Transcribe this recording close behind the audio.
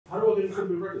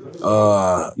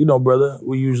You know, brother,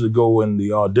 we usually go in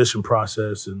the audition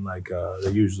process and like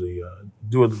they usually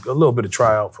do a little bit of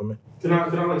tryout for me. Can I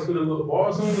like spit a little bar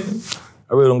or something?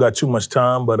 I really don't got too much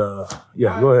time, but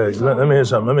yeah, go ahead. Let me hear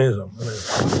something.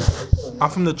 I'm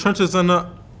from the trenches and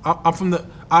I'm from the.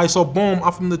 So boom,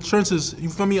 I'm from the trenches. You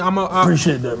feel me?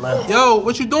 Appreciate that, man. Yo,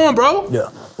 what you doing, bro? Yeah,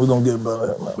 we're gonna get about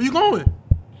that, man. Where you going?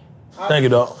 Thank you,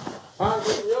 dog. Yo,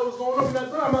 what's going on in that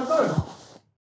time? I'm not done.